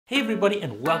Hey everybody,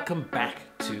 and welcome back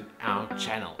to our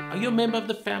channel. Are you a member of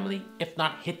the family? If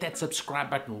not, hit that subscribe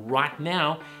button right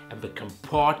now and become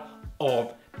part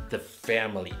of the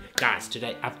family. Guys,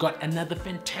 today I've got another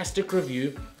fantastic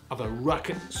review of a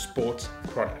Rukket sports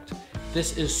product.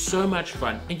 This is so much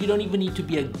fun, and you don't even need to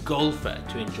be a golfer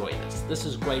to enjoy this. This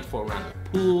is great for around the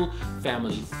pool,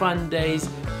 family fun days,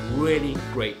 really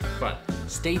great fun.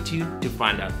 Stay tuned to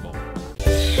find out more.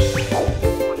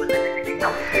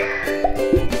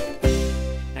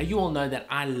 Now, you all know that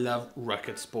I love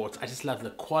Rukket Sports. I just love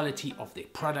the quality of their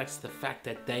products, the fact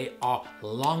that they are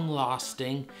long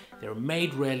lasting, they're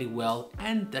made really well,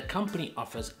 and the company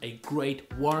offers a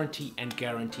great warranty and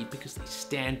guarantee because they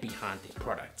stand behind their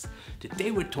products.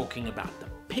 Today we're talking about the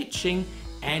pitching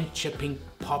and chipping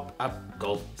pop-up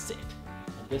golf set.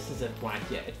 This is it right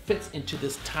here. It fits into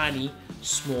this tiny,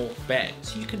 small bag.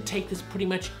 So you can take this pretty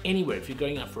much anywhere. If you're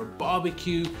going out for a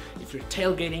barbecue, if you're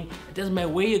tailgating, it doesn't matter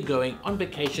where you're going, on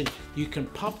vacation, you can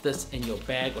pop this in your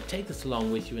bag or take this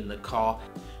along with you in the car.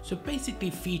 So it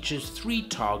basically features 3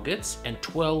 targets and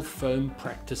 12 foam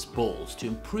practice balls to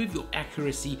improve your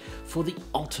accuracy for the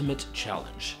ultimate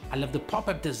challenge. I love the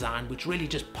pop-up design, which really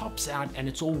just pops out and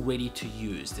it's all ready to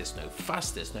use. There's no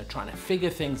fuss, there's no trying to figure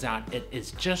things out. It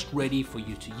is just ready for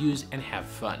you to use and have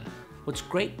fun. What's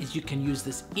great is you can use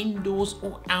this indoors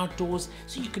or outdoors,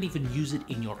 so you can even use it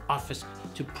in your office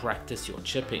to practice your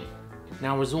chipping.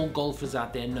 Now, as all golfers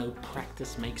out there know,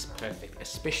 practice makes perfect,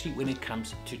 especially when it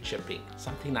comes to chipping.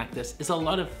 Something like this is a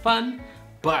lot of fun,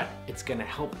 but it's going to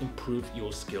help improve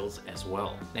your skills as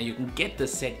well. Now, you can get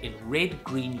this set in red,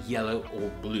 green, yellow,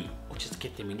 or blue, or just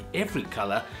get them in every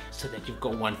color so that you've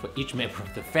got one for each member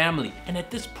of the family. And at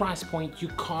this price point, you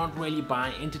can't really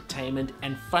buy entertainment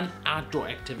and fun outdoor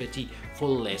activity for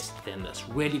less than this.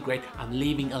 Really great. I'm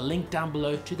leaving a link down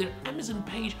below to their Amazon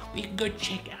page where you can go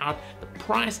check out the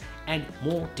price and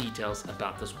more details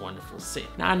about this wonderful set.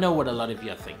 Now, I know what a lot of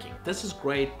you are thinking. This is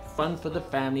great, fun for the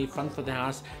family, fun for the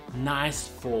house, nice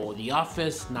for the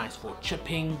office, nice for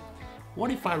chipping.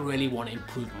 What if I really want to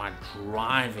improve my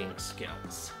driving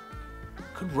skills?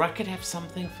 Could Rukket have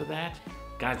something for that?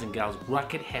 Guys and gals,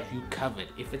 Rukket have you covered.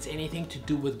 If it's anything to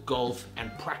do with golf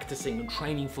and practicing and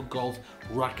training for golf,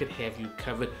 Rukket have you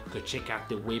covered. Go check out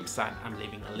their website. I'm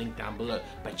leaving a link down below.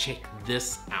 But check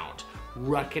this out.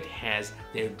 Rukket has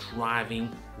their driving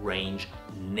range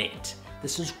net.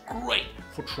 This is great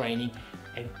for training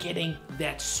and getting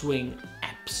that swing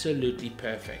absolutely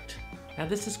perfect. Now,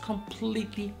 this is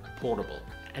completely portable,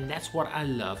 and that's what I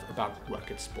love about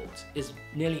Rukket Sports, is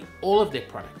nearly all of their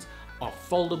products are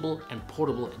foldable and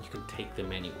portable, and you can take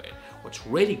them anywhere. What's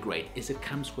really great is it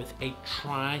comes with a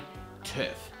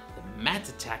tri-turf, the Mat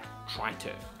Attack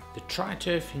Tri-Turf. The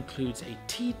Tri-Turf includes a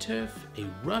tee turf, a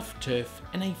rough turf,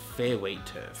 and a fairway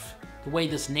turf. The way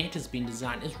this net has been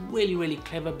designed is really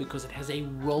clever because it has a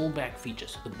rollback feature,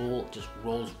 so the ball just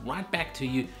rolls right back to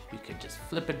you. You can just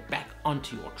flip it back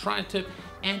onto your Tri-Turf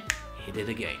and hit it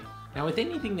again. Now, with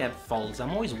anything that folds,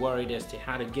 I'm always worried as to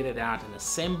how to get it out and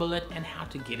assemble it and how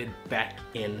to get it back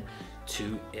in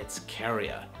to its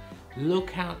carrier. Look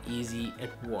how easy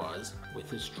it was with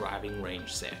this driving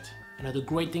range set. Now, the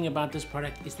great thing about this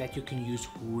product is that you can use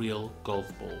real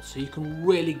golf balls, so you can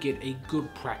really get a good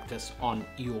practice on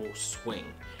your swing.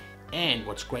 And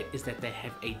what's great is that they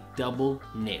have a double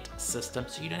net system,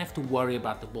 so you don't have to worry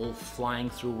about the ball flying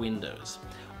through windows.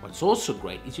 What's also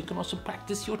great is you can also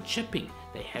practice your chipping.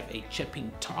 They have a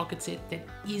chipping target set that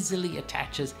easily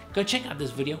attaches. Go check out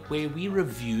this video where we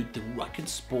reviewed the Rukket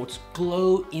Sports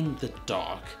glow in the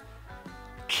dark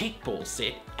kickball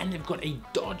set, and they've got a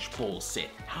dodgeball set.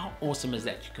 How awesome is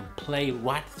that? You can play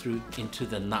right through into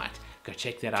the night. Go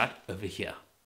check that out over here.